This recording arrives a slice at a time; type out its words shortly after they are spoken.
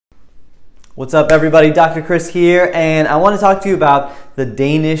What's up, everybody? Dr. Chris here, and I want to talk to you about the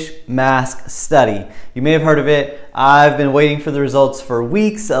Danish Mask study. You may have heard of it. I've been waiting for the results for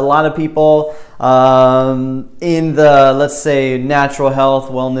weeks. A lot of people in the, let's say, natural health,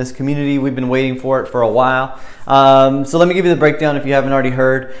 wellness community, we've been waiting for it for a while. So let me give you the breakdown if you haven't already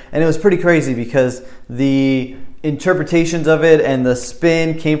heard. And it was pretty crazy because the interpretations of it and the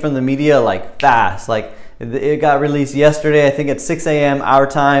spin came from the media like fast. Like, it got released yesterday, I think at 6 a.m. our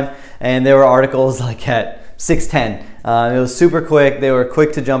time, and there were articles like at 6:10. It was super quick. They were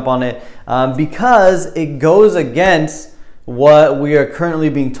quick to jump on it because it goes against what we are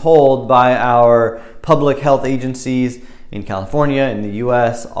currently being told by our public health agencies in California, in the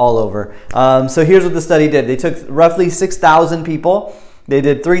US, all over. So here's what the study did. They took roughly 6,000 people. They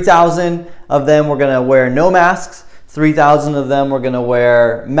did 3,000 of them were going to wear no masks. 3,000 of them were going to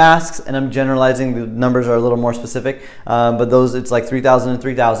wear masks, and I'm generalizing, the numbers are a little more specific, but those, it's like 3,000 and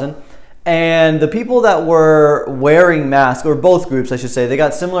 3,000. And the people that were wearing masks, or both groups I should say, they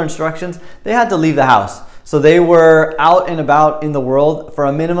got similar instructions. They had to leave the house. So they were out and about in the world for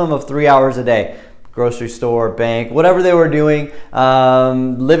a minimum of 3 hours a day. Grocery store, bank, whatever they were doing,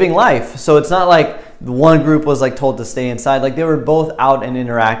 living life. So it's not like one group was like told to stay inside, like they were both out and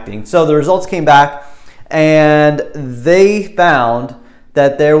interacting. So the results came back, and they found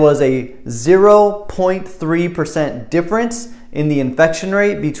that there was a 0.3% difference in the infection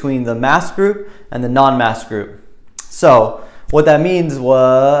rate between the mask group and the non-mask group. So what that means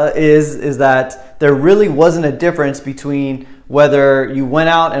is that there really wasn't a difference between whether you went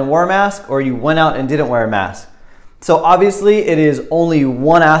out and wore a mask or you went out and didn't wear a mask. So obviously it is only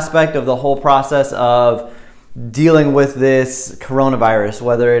one aspect of the whole process of dealing with this coronavirus,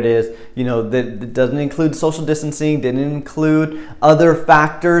 whether it is, that doesn't include social distancing, didn't include other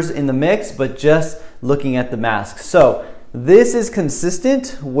factors in the mix, but just looking at the masks. So this is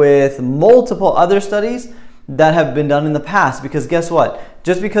consistent with multiple other studies that have been done in the past, because guess what?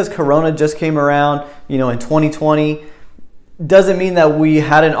 Just because Corona just came around, in 2020, doesn't mean that we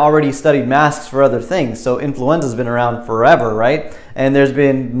hadn't already studied masks for other things. So influenza's been around forever, right? And there's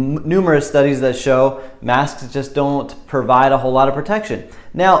been numerous studies that show masks just don't provide a whole lot of protection.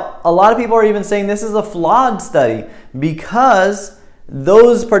 Now, a lot of people are even saying this is a flawed study because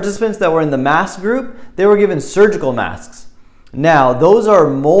those participants that were in the mask group, they were given surgical masks. Now, those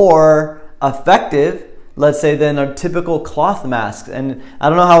are more effective, let's say, than a typical cloth mask. And I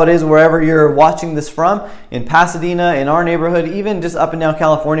don't know how it is wherever you're watching this from. In Pasadena, in our neighborhood, even just up and down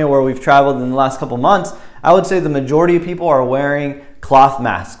California where we've traveled in the last couple months, I would say the majority of people are wearing cloth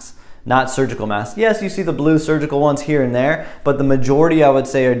masks, not surgical masks. Yes, you see the blue surgical ones here and there, but the majority, I would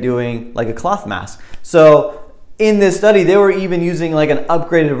say, are doing like a cloth mask. So in this study, they were even using like an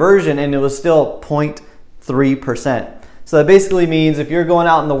upgraded version, and it was still 0.3%. So that basically means if you're going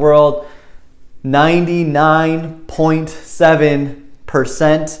out in the world,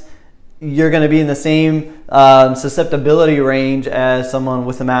 99.7%, you're going to be in the same susceptibility range as someone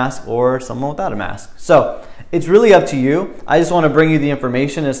with a mask or someone without a mask. So it's really up to you. I just want to bring you the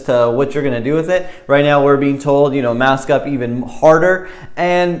information as to what you're going to do with it. Right now we're being told, mask up even harder.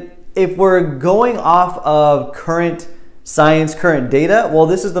 And if we're going off of current science, current data, well,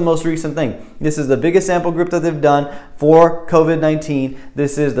 this is the most recent thing. This is the biggest sample group that they've done for COVID-19.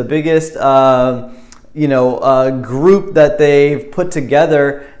 This is the biggest group that they've put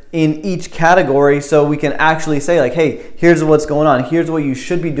together in each category, so we can actually say like, hey, here's what's going on. Here's what you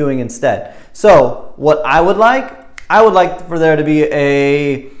should be doing instead. So what I would like for there to be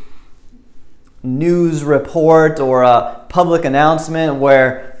a news report or a public announcement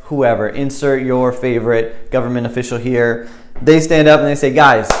where whoever, insert your favorite government official here, they stand up and they say,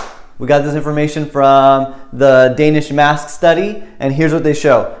 guys, we got this information from the Danish Mask study, and here's what they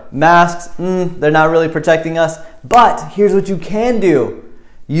show. Masks, they're not really protecting us, but here's what you can do.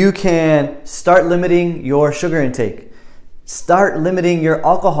 You can start limiting your sugar intake. Start limiting your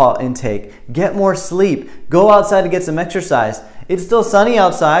alcohol intake. Get more sleep. Go outside to get some exercise. It's still sunny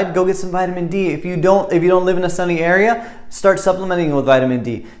outside. Go get some vitamin D. If you don't live in a sunny area, start supplementing with vitamin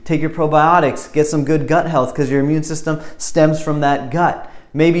D. Take your probiotics. Get some good gut health because your immune system stems from that gut.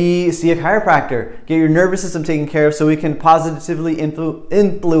 Maybe see a chiropractor. Get your nervous system taken care of so we can positively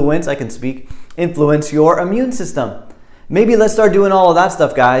influence your immune system. Maybe let's start doing all of that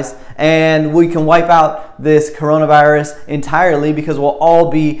stuff, guys, and we can wipe out this coronavirus entirely because we'll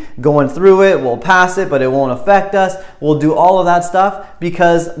all be going through it. We'll pass it, but it won't affect us. We'll do all of that stuff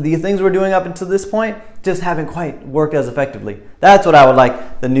because the things we're doing up until this point just haven't quite worked as effectively. That's what I would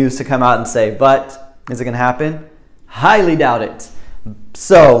like the news to come out and say, but is it going to happen? Highly doubt it.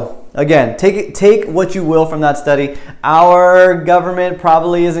 So again, take what you will from that study. Our government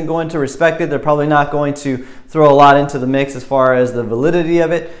probably isn't going to respect it. They're probably not going to throw a lot into the mix as far as the validity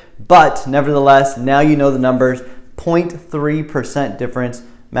of it. But nevertheless, now you know the numbers. 0.3% difference,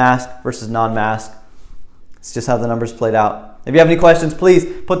 mask versus non-mask. It's just how the numbers played out. If you have any questions, please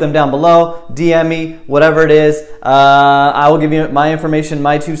put them down below. DM me, whatever it is. I will give you my information,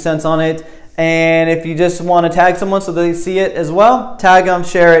 my 2 cents on it. And if you just want to tag someone so they see it as well, tag them,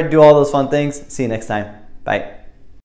 share it, do all those fun things. See you next time. Bye.